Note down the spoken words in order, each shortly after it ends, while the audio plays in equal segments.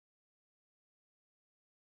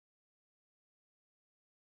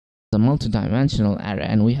a multi-dimensional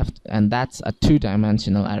array, and that's a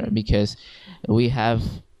two-dimensional array because we have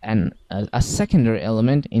a secondary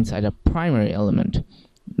element inside a primary element.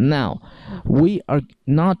 Now, we are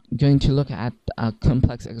not going to look at a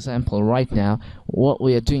complex example right now. What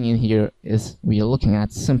we are doing in here is we are looking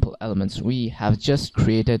at simple elements. We have just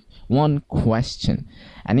created one question,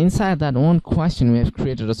 and inside that one question we have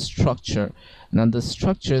created a structure. Now the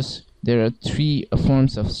structures, there are three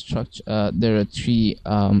forms of structure. There are three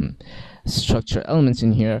structure elements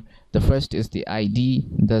in here. The first is the ID,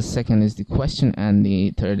 the second is the question, and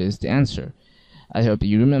the third is the answer. I hope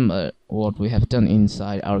you remember what we have done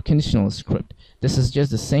inside our conditional script. This is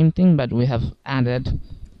just the same thing, but we have added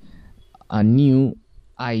a new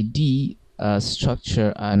ID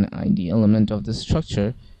structure, an ID element of the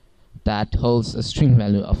structure that holds a string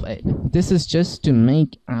value of 8. This is just to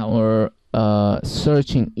make our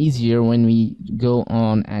searching easier when we go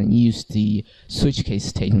on and use the switch case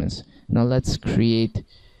statements. Now let's create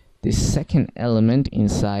the second element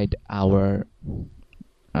inside our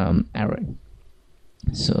array.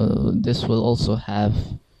 So this will also have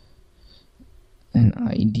an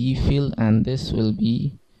ID field, and this will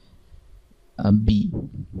be a B,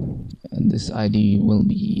 and this ID will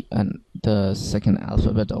be the second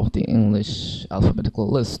alphabet of the English alphabetical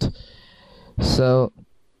list. So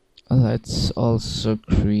let's also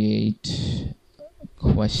create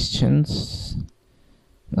questions.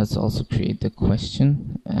 Let's also create the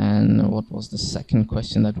question. And what was the second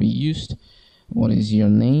question that we used? What is your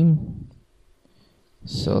name?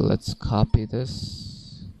 So let's copy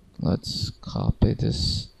this. Let's copy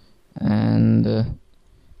this and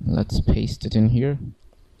let's paste it in here.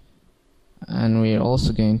 And we're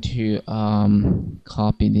also going to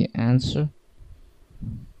copy the answer.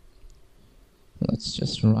 Let's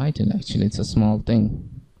just write it. Actually, it's a small thing.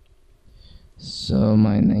 So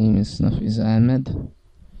my name is Nafiz Ahmed,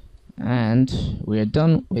 and we're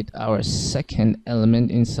done with our second element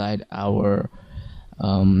inside our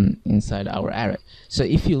array. So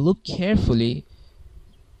if you look carefully,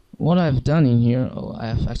 what I've done in here, oh, I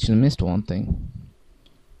have actually missed one thing.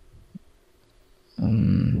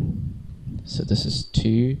 So this is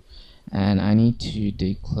 2, and I need to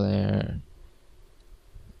declare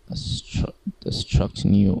a struct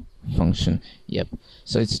new function. Yep,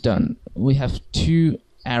 so it's done. We have 2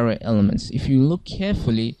 array elements. If you look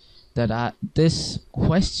carefully, that this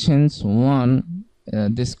questions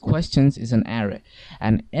is an array,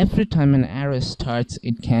 and every time an array starts,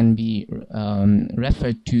 it can be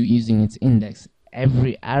referred to using its index.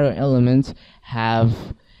 Every array element has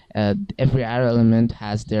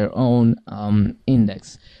their own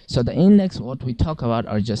index. So the index, what we talk about,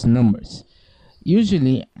 are just numbers.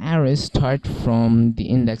 Usually arrays start from the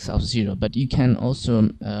index of 0, but you can also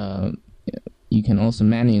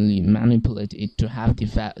manually manipulate it to have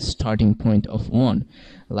the starting point of 1,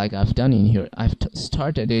 like I've done in here. I've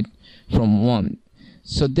started it from 1.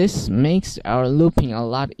 So this makes our looping a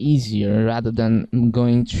lot easier rather than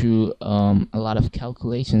going through a lot of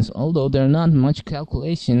calculations. Although they're not much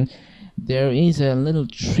calculation, there is a little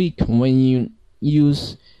trick when you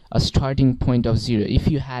use a starting point of 0. If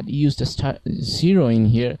you had used a 0 in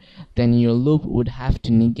here, then your loop would have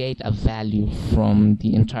to negate a value from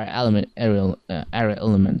the entire array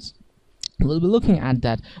elements. We'll be looking at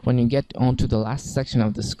that when you get onto the last section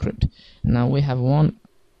of the script. Now we have one.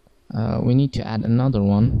 We need to add another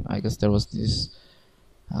one. I guess there was this.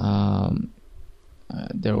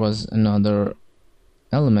 There was another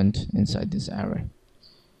element inside this array.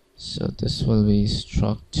 So this will be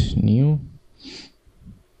struct new.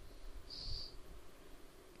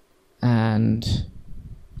 And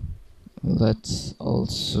let's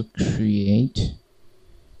also create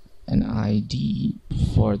an ID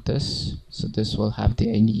for this. So this will have the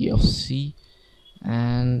ID of C,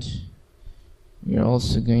 and we're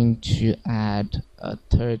also going to add a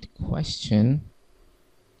third question.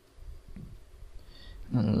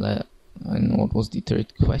 And what was the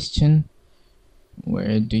third question?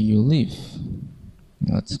 Where do you live?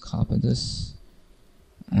 Let's copy this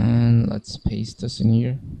and let's paste this in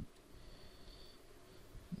here.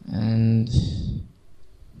 And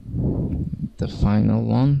the final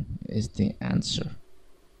one is the answer.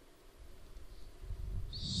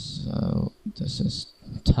 So this is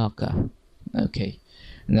Taka. Okay,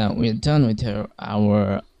 now we're done with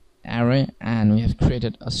our array, and we have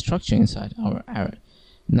created a structure inside our array.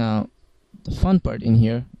 Now the fun part in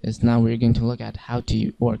here is now we're going to look at how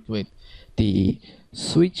to work with the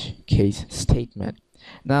switch case statement.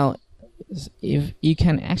 Now, if you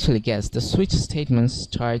can actually guess, the switch statement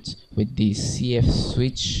starts with the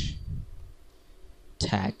cfswitch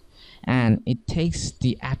tag, and it takes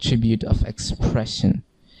the attribute of expression.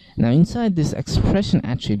 Now inside this expression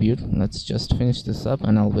attribute, let's just finish this up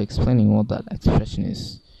and I'll be explaining what that expression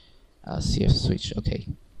is. cfswitch. Okay,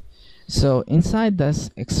 so inside this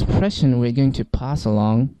expression we're going to pass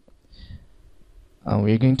along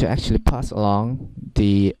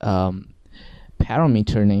the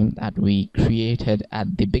parameter name that we created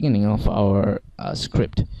at the beginning of our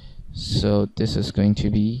script. So this is going to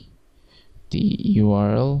be the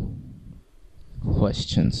URL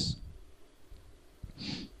questions.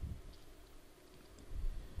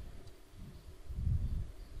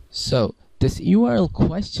 So this URL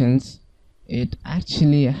questions, it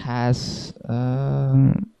actually has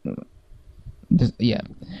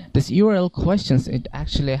this URL questions, it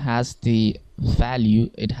actually has the value,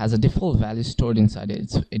 it has a default value stored inside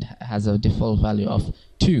it. It has a default value of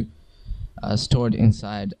 2 stored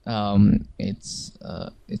inside its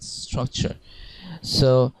structure.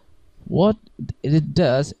 So what it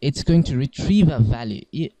does, it's going to retrieve a value.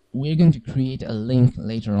 We're going to create a link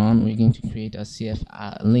later on. We're going to create a CF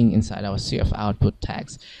link inside our CF output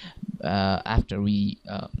tags after we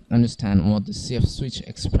understand what the CF switch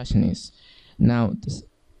expression is. Now this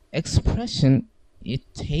expression, it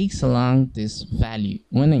takes along this value.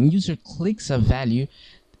 When a user clicks a value,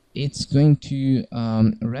 it's going to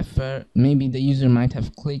refer, maybe the user might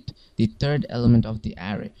have clicked the third element of the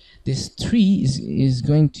array. This 3 is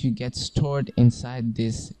going to get stored inside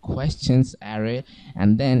this questions array,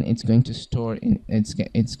 and then it's going to store in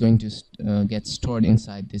get stored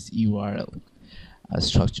inside this URL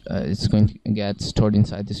structure. It's going to get stored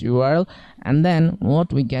inside this URL, and then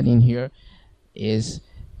what we get in here is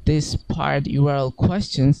this part URL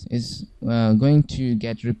questions is going to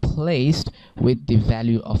get replaced with the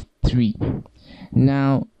value of 3.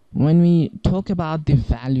 Now when we talk about the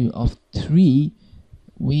value of 3,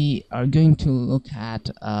 we are going to look at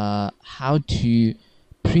how to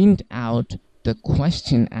print out the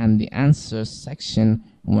question and the answer section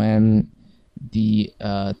when the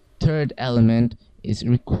third element is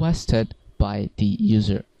requested by the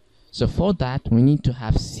user. So for that, we need to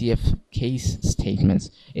have cfcase statements.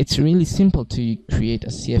 It's really simple to create a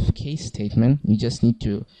cfcase statement. You just need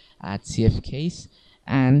to add cfcase,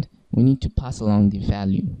 and we need to pass along the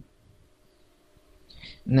value.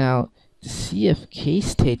 Now the cfcase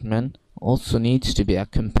statement also needs to be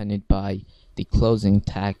accompanied by the closing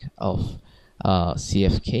tag of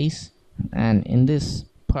cfcase, and in this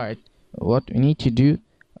part what we need to do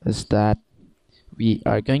is that we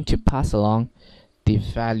are going to pass along the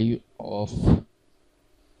value of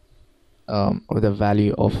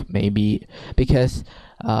maybe, because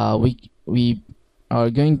we are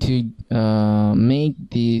going to make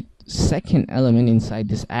the second element inside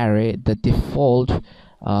this array the default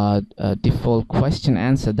question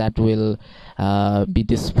answer that will be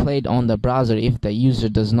displayed on the browser. If the user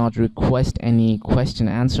does not request any question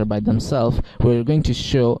answer by themselves, we're going to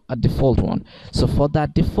show a default one. So for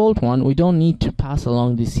that default one, we don't need to pass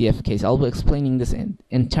along the cfcase. I'll be explaining this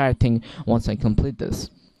entire thing once I complete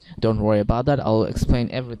this. Don't worry about that. I'll explain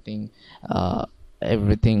everything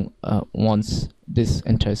once this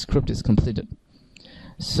entire script is completed.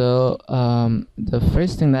 So the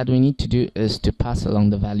first thing that we need to do is to pass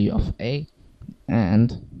along the value of a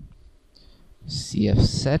and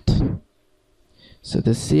cfset. So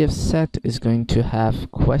the cfset is going to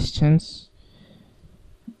have questions,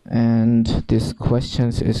 and this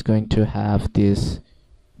questions is going to have this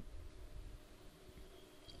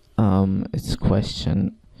its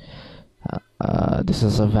question. This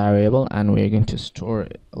is a variable, and we're going to store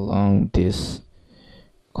it along this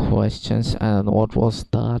questions. And what was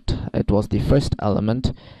that? It was the first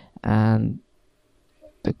element, and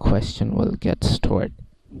the question will get stored.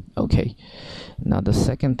 Okay, now the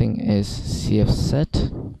second thing is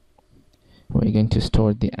cfset. We're going to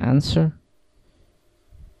store the answer,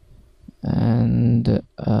 and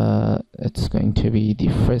it's going to be the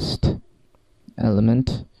first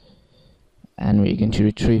element, and we're going to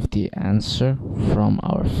retrieve the answer from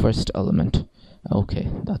our first element. Okay,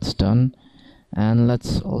 that's done. And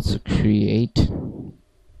let's also create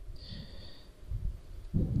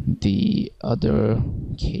the other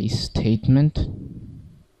case statement.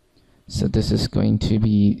 So this is going to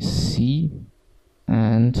be C,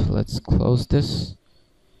 and let's close this.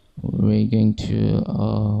 We're going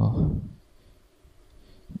to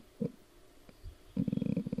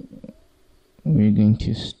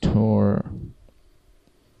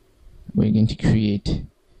create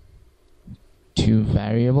 2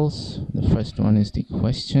 variables. The first one is the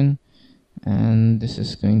question, and this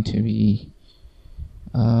is going to be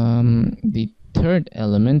the third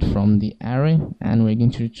element from the array, and we're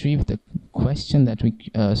going to retrieve the question that we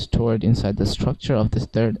stored inside the structure of this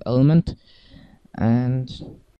third element. and